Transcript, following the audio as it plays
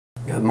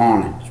Good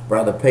morning. It's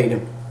Brother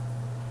Peter,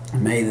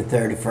 May the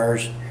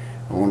 31st.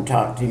 I want to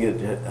talk to you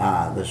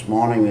this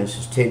morning. This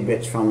is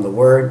Tidbits from the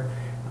Word.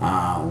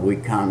 We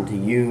come to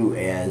you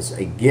as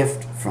a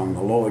gift from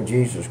the Lord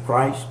Jesus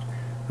Christ,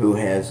 who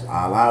has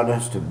allowed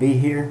us to be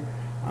here.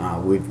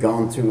 We've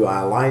gone through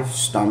our life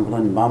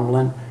stumbling,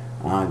 bumbling,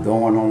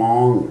 going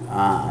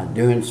along,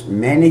 doing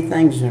many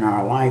things in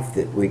our life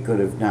that we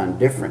could have done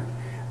different.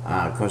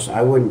 Because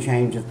I wouldn't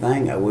change a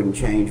thing. I wouldn't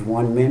change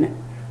 1 minute.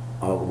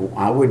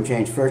 I wouldn't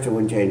change first. I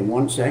wouldn't change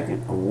 1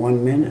 second, of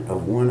 1 minute,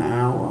 of 1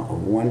 hour,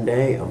 of 1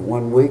 day, of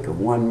 1 week, of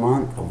 1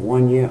 month, of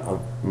 1 year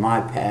of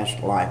my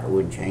past life. I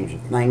wouldn't change a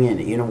thing in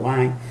it. You know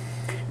why?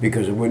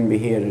 Because I wouldn't be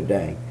here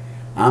today.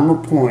 I'm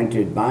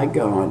appointed by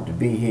God to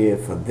be here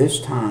for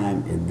this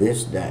time and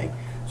this day.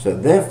 So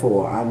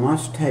therefore, I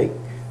must take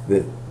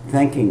the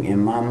thinking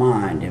in my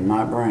mind, in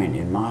my brain,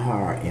 in my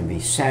heart, and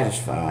be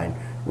satisfied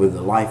with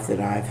the life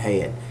that I've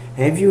had.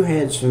 Have you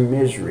had some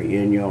misery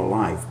in your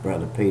life,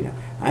 Brother Peter?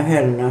 I've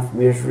had enough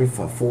misery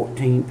for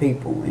 14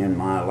 people in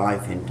my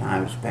life in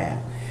times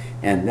past.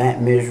 And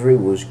that misery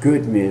was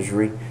good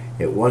misery.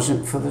 It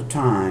wasn't for the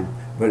time,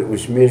 but it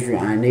was misery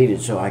I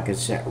needed so I could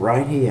sit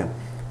right here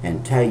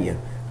and tell you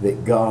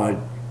that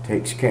God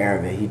takes care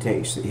of it.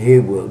 He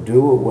will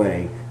do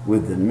away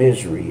with the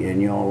misery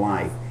in your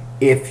life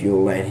if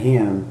you'll let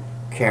Him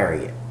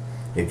carry it.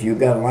 If you've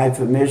got a life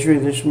of misery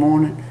this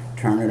morning,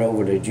 turn it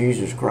over to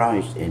Jesus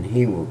Christ and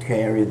He will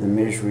carry the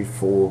misery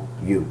for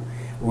you.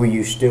 Will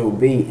you still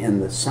be in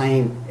the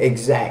same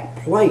exact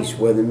place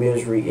where the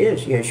misery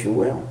is? Yes, you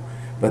will.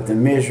 But the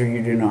misery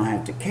you do not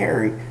have to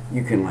carry.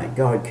 You can let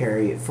God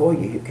carry it for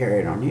you. You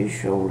carry it on His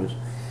shoulders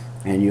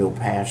and you'll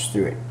pass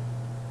through it.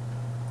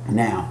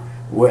 Now,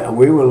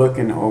 we were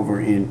looking over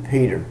in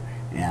Peter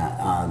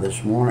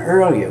this morning.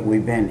 Earlier,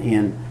 we've been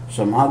in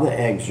some other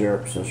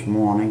excerpts this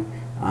morning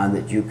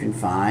that you can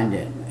find.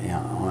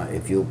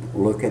 If you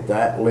look at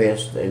that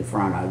list in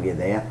front of you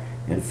there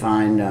and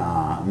find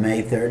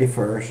May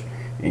 31st,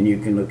 and you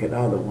can look at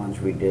other ones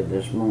we did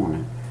this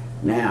morning.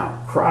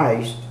 Now,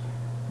 Christ,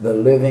 the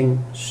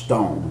living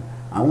stone.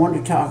 I want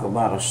to talk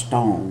about a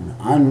stone,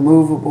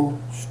 unmovable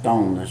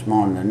stone this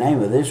morning. The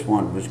name of this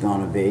one was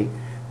going to be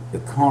the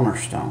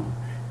cornerstone.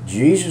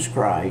 Jesus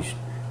Christ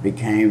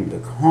became the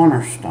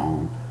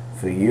cornerstone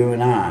for you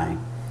and I,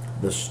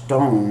 the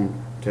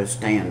stone to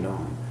stand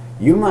on.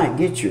 You might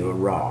get you a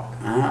rock.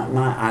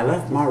 I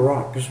left my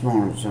rock this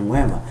morning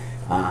somewhere.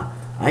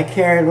 I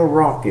carried a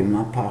rock in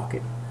my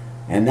pocket.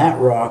 And that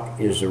rock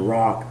is a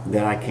rock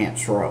that I can't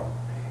throw.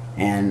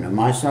 And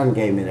my son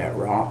gave me that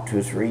rock 2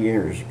 or 3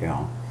 years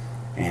ago.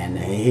 And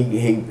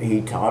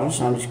he taught a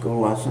Sunday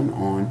school lesson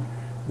on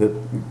the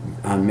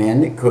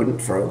men that couldn't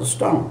throw the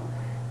stone.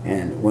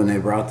 And when they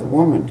brought the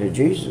woman to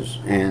Jesus,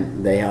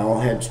 and they all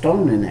had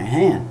stone in their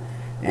hand,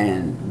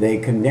 and they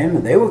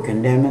were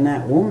condemning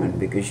that woman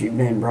because she'd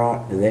been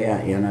brought there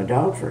in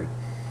adultery.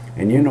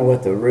 And you know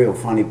what the real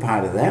funny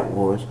part of that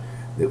was?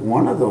 That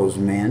one of those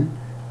men,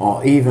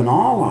 or even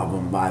all of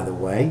them, by the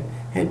way,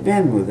 had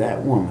been with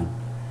that woman.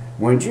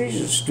 When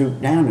Jesus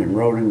stooped down and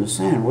wrote in the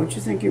sand, what do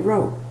you think He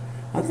wrote?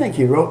 I think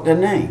He wrote the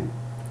name.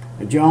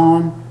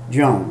 John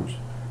Jones,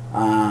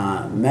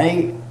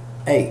 May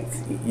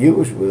 8th, you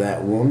was with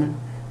that woman.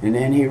 And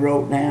then He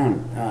wrote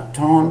down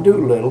Tom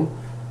Doolittle,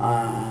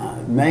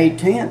 May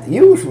 10th,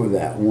 you was with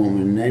that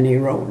woman. And then He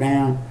wrote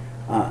down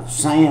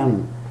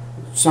Sam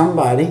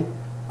somebody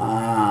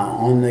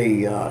on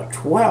the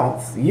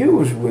 12th, you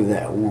was with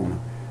that woman.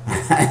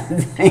 I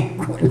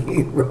think when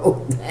He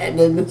wrote that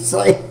in the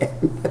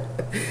sand,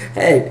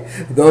 hey,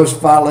 those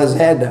fellas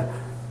had to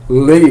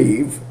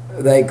leave.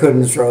 They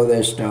couldn't throw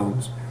their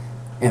stones.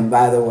 And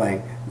by the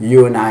way,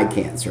 you and I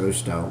can't throw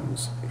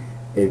stones.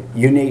 If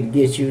you need to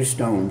get you a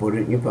stone, put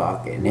it in your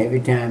pocket. And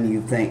every time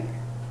you think,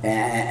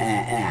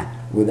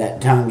 with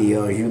that tongue of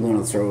yours, you're going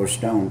to throw a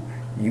stone,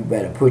 you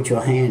better put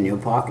your hand in your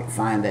pocket,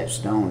 find that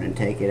stone, and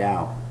take it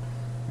out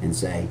and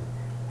say,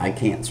 I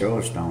can't throw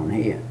a stone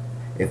here.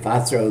 If I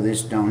throw this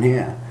stone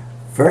here,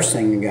 first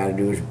thing you got to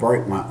do is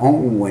break my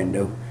own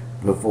window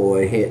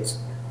before it hits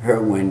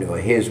her window or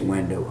his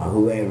window or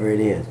whoever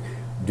it is.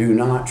 Do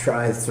not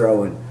try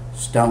throwing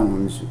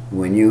stones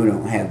when you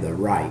don't have the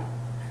right.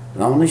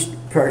 The only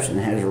person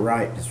that has a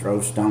right to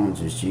throw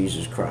stones is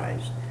Jesus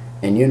Christ.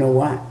 And you know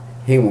what?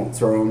 He won't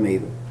throw them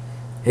either.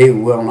 He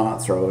will not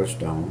throw a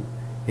stone.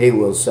 He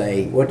will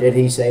say, what did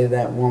He say to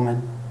that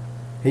woman?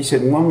 He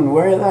said, woman,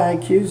 where are thy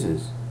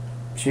accusers?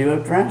 She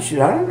looked around, she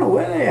said, I don't know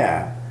where they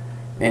are.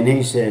 And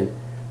He said,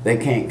 they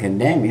can't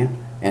condemn you,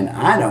 and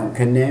I don't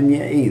condemn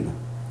you either.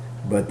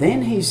 But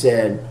then He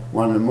said,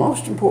 one of the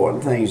most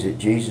important things that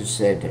Jesus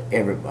said to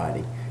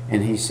everybody,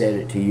 and He said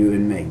it to you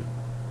and me.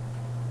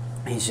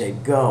 He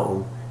said,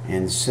 go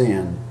and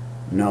sin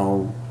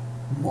no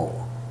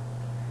more.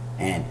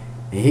 And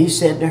He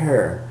said to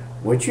her,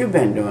 what you've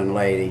been doing,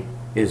 lady,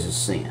 is a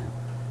sin.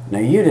 Now,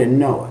 you didn't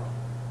know it,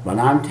 but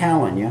I'm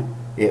telling you,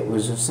 it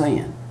was a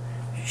sin.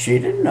 She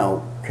didn't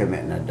know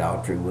committing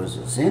adultery was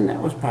a sin.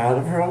 That was part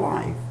of her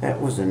life.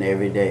 That was an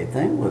everyday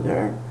thing with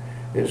her.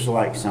 It's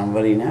like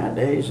somebody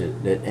nowadays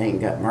that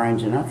ain't got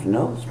brains enough to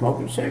know that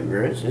smoking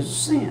cigarettes is a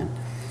sin.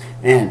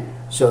 And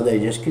so they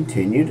just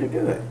continue to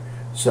do it.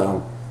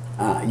 So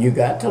you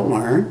got to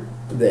learn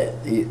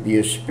that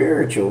your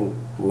spiritual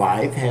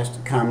life has to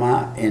come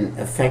out and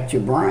affect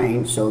your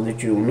brain so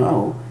that you'll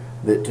know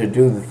that to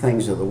do the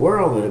things of the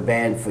world that are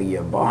bad for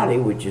your body,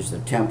 which is the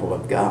temple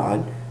of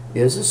God,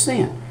 is a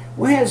sin.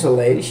 Well, here's a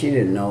lady, she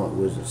didn't know it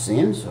was a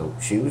sin, so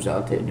she was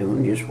out there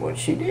doing just what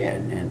she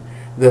did. And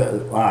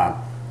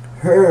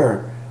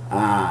her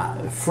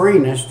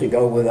freeness to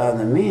go with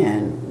other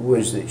men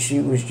was that she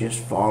was just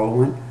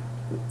following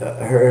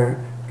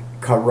her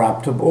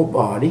corruptible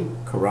body,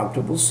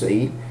 corruptible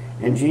seed,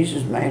 and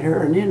Jesus made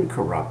her an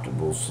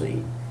incorruptible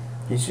seed.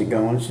 He said,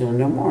 go and sin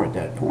no more. At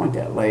that point,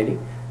 that lady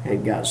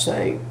had got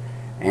saved.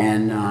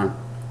 And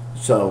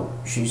so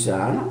she said,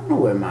 I don't know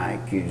where my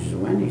accusers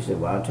went. He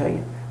said, well, I'll tell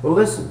you. Well,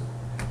 listen,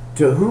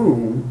 to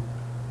whom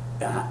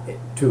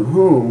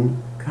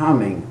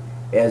coming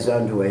as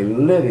unto a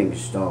living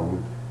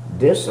stone,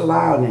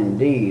 disallowed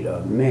indeed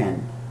of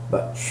men,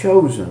 but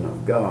chosen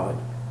of God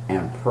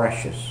and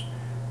precious.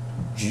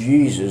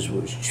 Jesus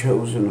was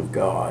chosen of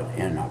God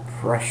and a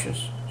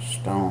precious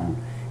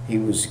stone. He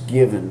was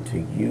given to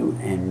you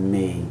and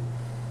me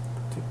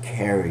to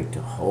carry,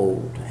 to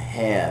hold, to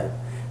have,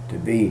 to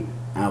be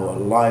our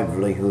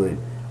livelihood,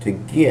 to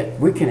get.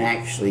 We can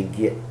actually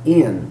get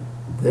in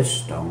this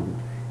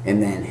stone,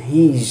 and then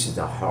he's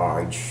the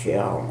hard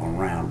shell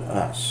around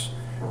us.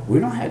 We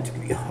don't have to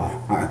be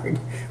hard.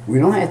 We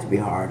don't have to be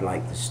hard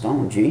like the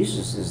stone.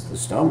 Jesus is the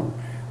stone.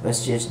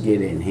 Let's just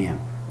get in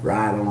him,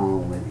 right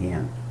along with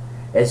him.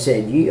 It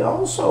said, ye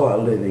also are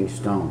living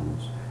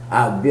stones.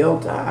 I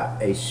built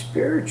up a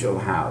spiritual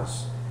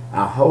house,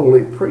 a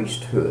holy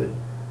priesthood,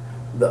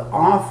 the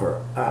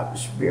offer up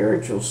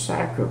spiritual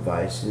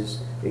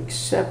sacrifices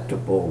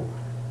acceptable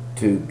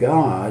to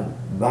God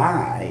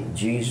by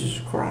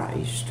Jesus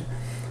Christ.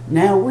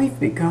 Now we've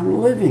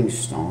become living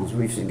stones.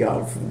 We've said,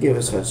 God, forgive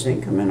us our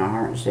sin, come in our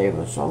heart and save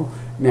our soul.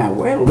 Now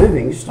we're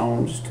living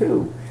stones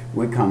too.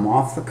 We come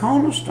off the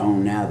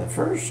cornerstone now. The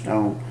first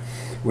stone,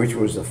 which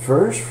was the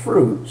first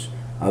fruits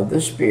of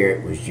the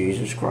Spirit, was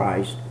Jesus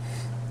Christ,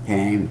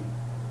 came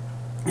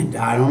and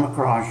died on the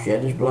cross,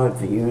 shed his blood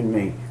for you and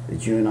me,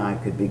 that you and I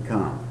could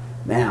become.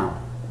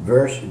 Now,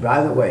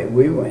 by the way,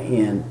 we were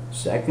in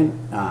 1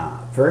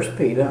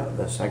 Peter,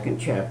 the 2nd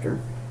chapter,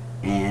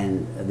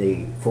 and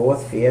the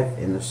 4th, 5th,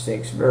 and the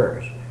 6th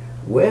verse.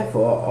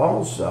 Wherefore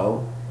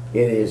also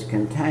it is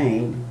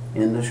contained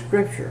in the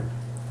Scripture.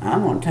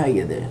 I'm going to tell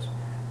you this.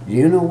 Do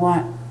you know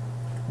what?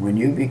 When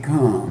you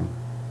become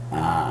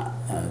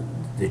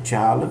the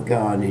child of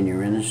God and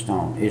you're in a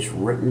stone, it's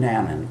written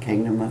down in the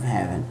kingdom of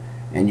heaven,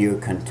 and you're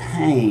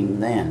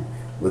contained then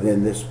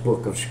within this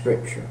book of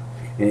Scripture.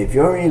 And if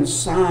you're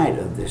inside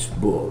of this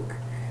book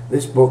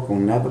will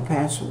never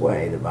pass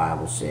away, the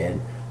Bible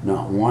said.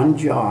 Not one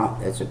jot,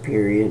 that's a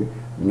period,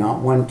 not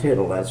one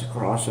tittle, that's a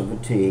cross of a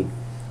T.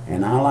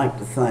 And I like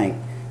to think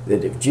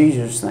that if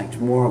Jesus thinks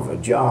more of a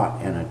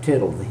jot and a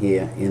tittle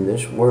here in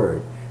this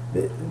word,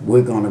 that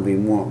we're going to be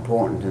more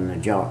important than the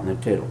jot and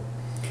the tittle.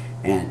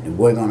 And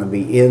we're going to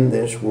be in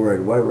this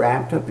word. We're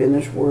wrapped up in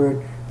this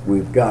word.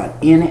 We've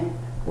got in it.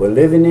 We're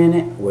living in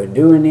it. We're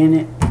doing in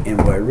it.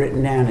 And we're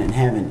written down in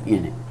heaven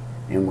in it.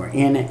 And we're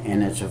in it,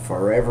 and it's a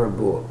forever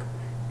book.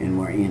 And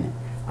we're in it.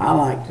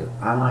 I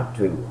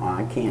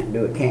can't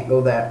do it. Can't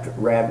go that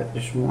rabbit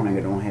this morning.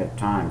 I don't have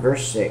time.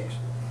 Verse 6.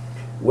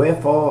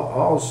 Wherefore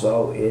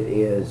also it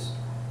is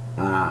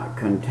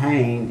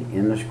contained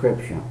in the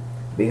Scripture.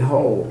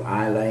 Behold,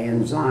 I lay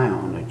in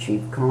Zion a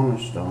chief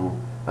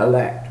cornerstone,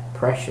 elect,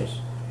 precious,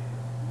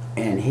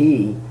 and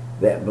he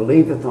that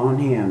believeth on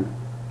him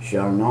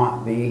shall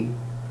not be,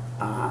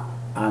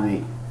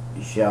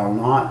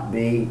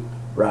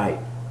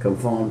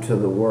 conformed to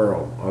the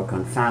world or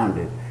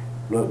confounded.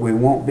 Look, we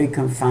won't be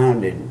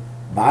confounded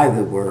by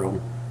the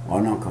world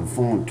or not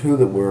conformed to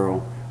the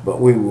world, but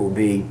we will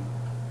be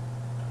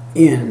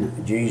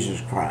in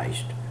Jesus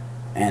Christ.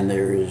 And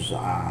there is,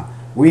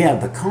 we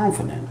have the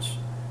confidence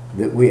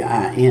that we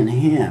are in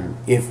him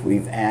if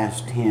we've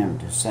asked him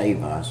to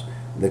save us.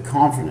 The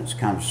confidence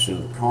comes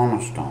through the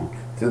cornerstone,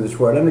 through this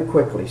word. Let me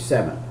quickly,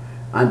 7.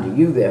 Unto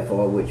you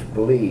therefore which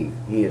believe,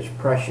 he is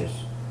precious,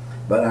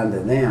 but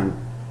unto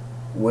them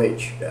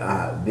which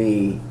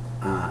be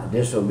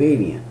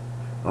disobedient.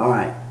 All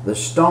right, the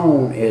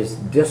stone is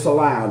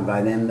disallowed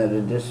by them that are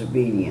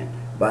disobedient.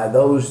 By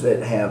those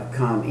that have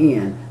come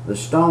in, the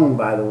stone,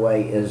 by the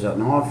way, is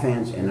an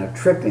offense and a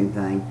tripping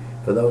thing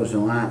for those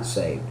who aren't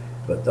saved.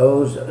 But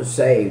those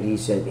saved, he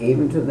said,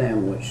 even to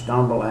them which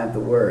stumble at the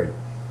word,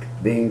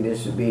 being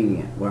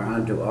disobedient,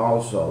 whereunto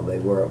also they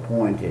were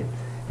appointed.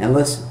 And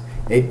listen,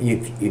 if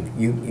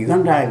you're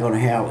going to die and go to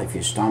hell if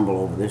you stumble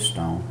over this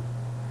stone.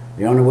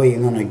 The only way you're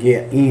going to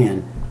get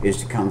in is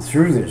to come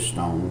through this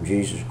stone,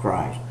 Jesus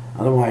Christ.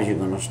 Otherwise, you're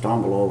going to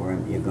stumble over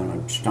him. You're going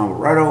to stumble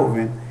right over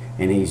him,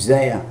 and he's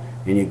there,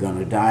 and you're going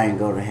to die and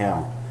go to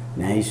hell.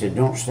 Now, he said,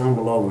 don't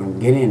stumble over him.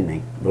 Get in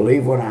me.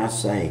 Believe what I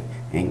say,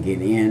 and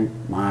get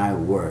in my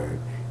word.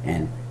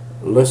 And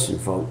Listen,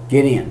 folks,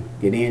 get in,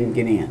 get in,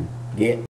 get in, get